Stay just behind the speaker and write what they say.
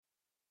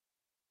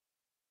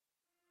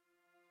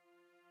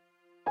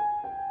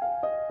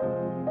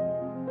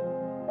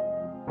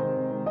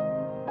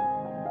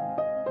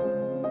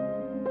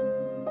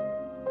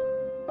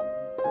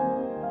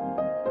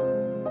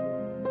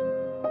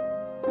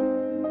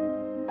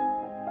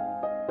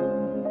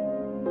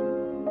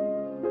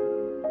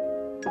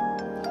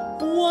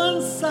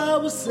Once I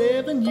was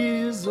 7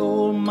 years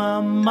old, my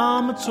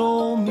mama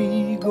told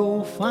me,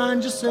 go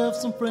find yourself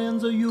some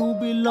friends or you'll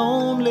be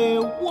lonely.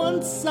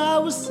 Once I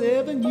was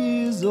 7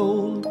 years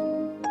old.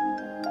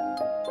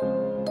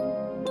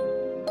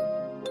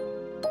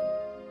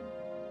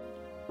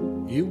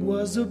 It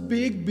was a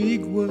big,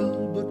 big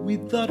world, but we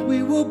thought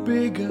we were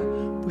bigger,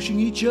 pushing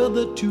each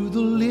other to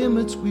the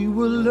limits. We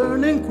were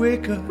learning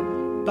quicker.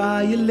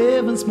 By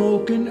 11,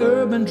 smoking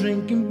urban,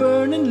 drinking,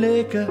 burning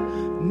liquor.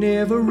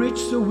 Never rich,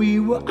 so we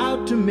were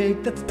out to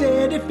make that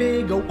steady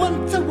figure.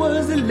 Once I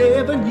was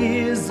 11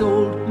 years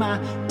old, my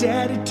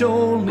daddy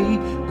told me,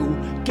 go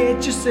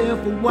get yourself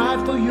a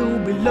wife or you'll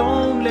be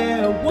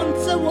lonely.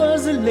 Once I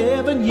was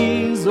 11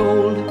 years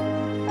old.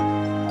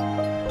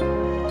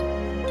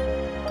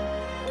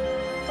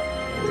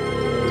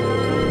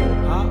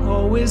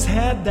 Always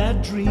had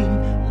that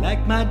dream,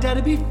 like my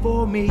daddy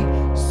before me.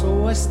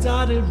 So I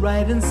started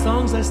writing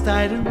songs, I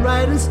started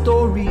writing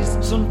stories.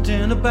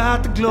 Something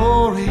about the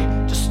glory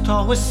just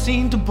always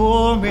seemed to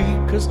bore me,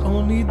 'cause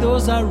only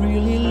those I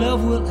really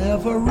love will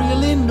ever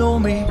really know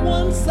me.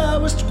 Once I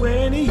was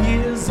 20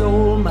 years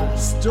old, my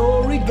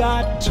story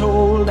got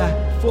told. I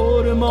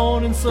for the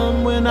morning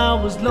sun when I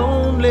was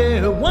lonely.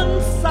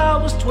 Once I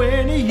was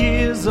 20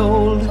 years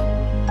old.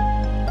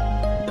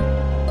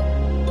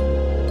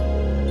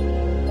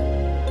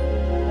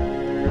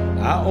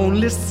 I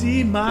only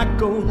see my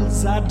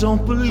goals, I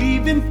don't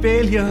believe in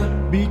failure,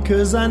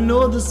 because I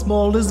know the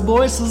smallest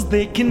voices,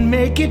 they can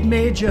make it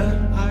major.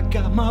 I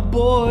got my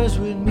boys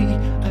with me,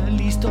 at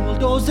least all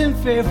those in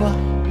favor.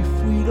 If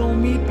we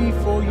don't meet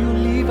before you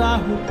leave, I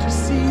hope to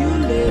see you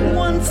later.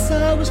 Once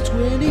I was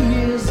 20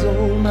 years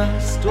old, my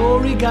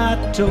story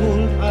got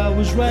told. I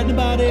was writing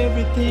about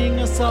everything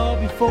I saw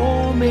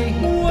before me.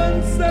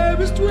 Once I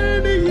was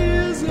 20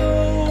 years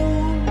old.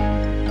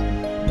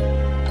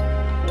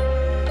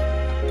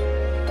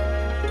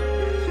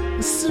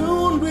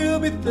 Soon we'll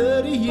be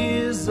 30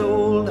 years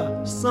old.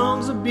 Our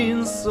songs have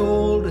been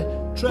sold.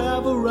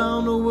 Travel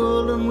around the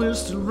world and we're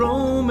still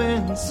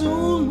roaming.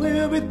 Soon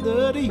we'll be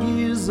 30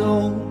 years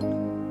old.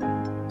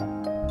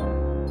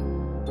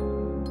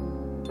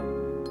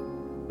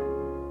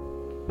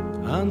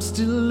 I'm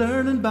still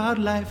learning about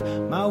life.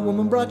 My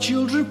woman brought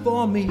children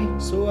for me,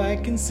 so I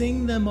can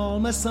sing them all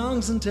my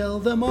songs and tell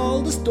them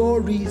all the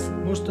stories.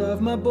 Most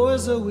of my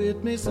boys are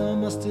with me,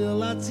 some are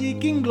still out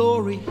seeking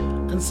glory,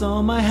 and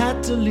some I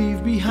had to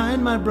leave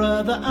behind. My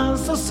brother, I'm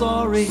so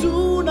sorry.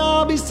 Soon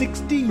I'll be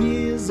 60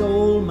 years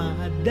old. My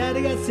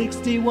daddy got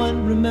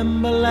 61.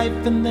 Remember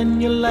life and then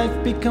your life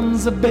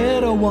becomes a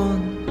better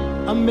one.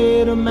 I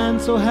made a man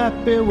so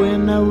happy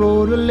when I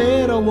wrote a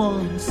letter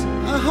once.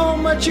 I hope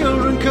my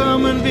children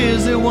come and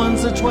visit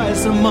once or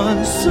twice a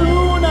month.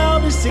 Soon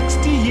I'll be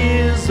 60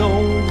 years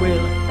old. Well,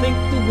 I think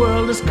the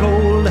world is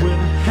cold. Will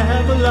I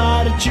have a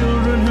lot of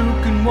children who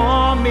can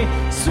warm me?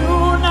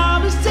 Soon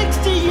I'll be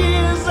 60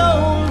 years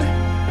old.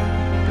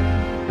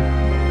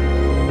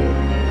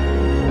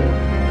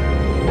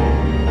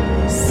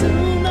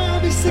 Soon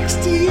I'll be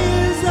 60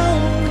 years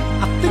old.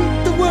 I think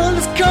the world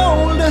is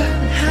cold.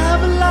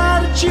 Have a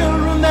lot of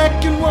children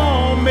that can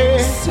warm me.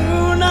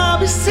 Soon I'll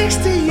be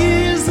 60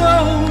 years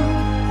old.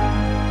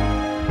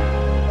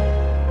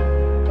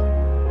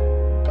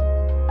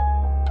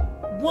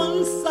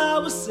 Once I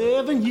was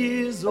 7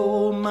 years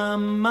old, my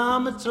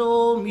mama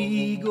told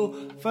me, go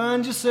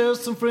find yourself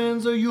some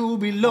friends or you'll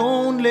be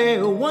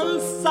lonely.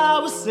 Once I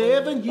was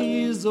 7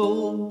 years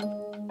old.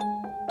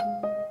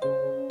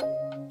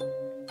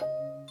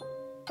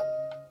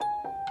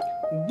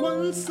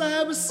 Once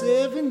I was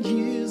 7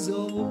 years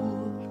old.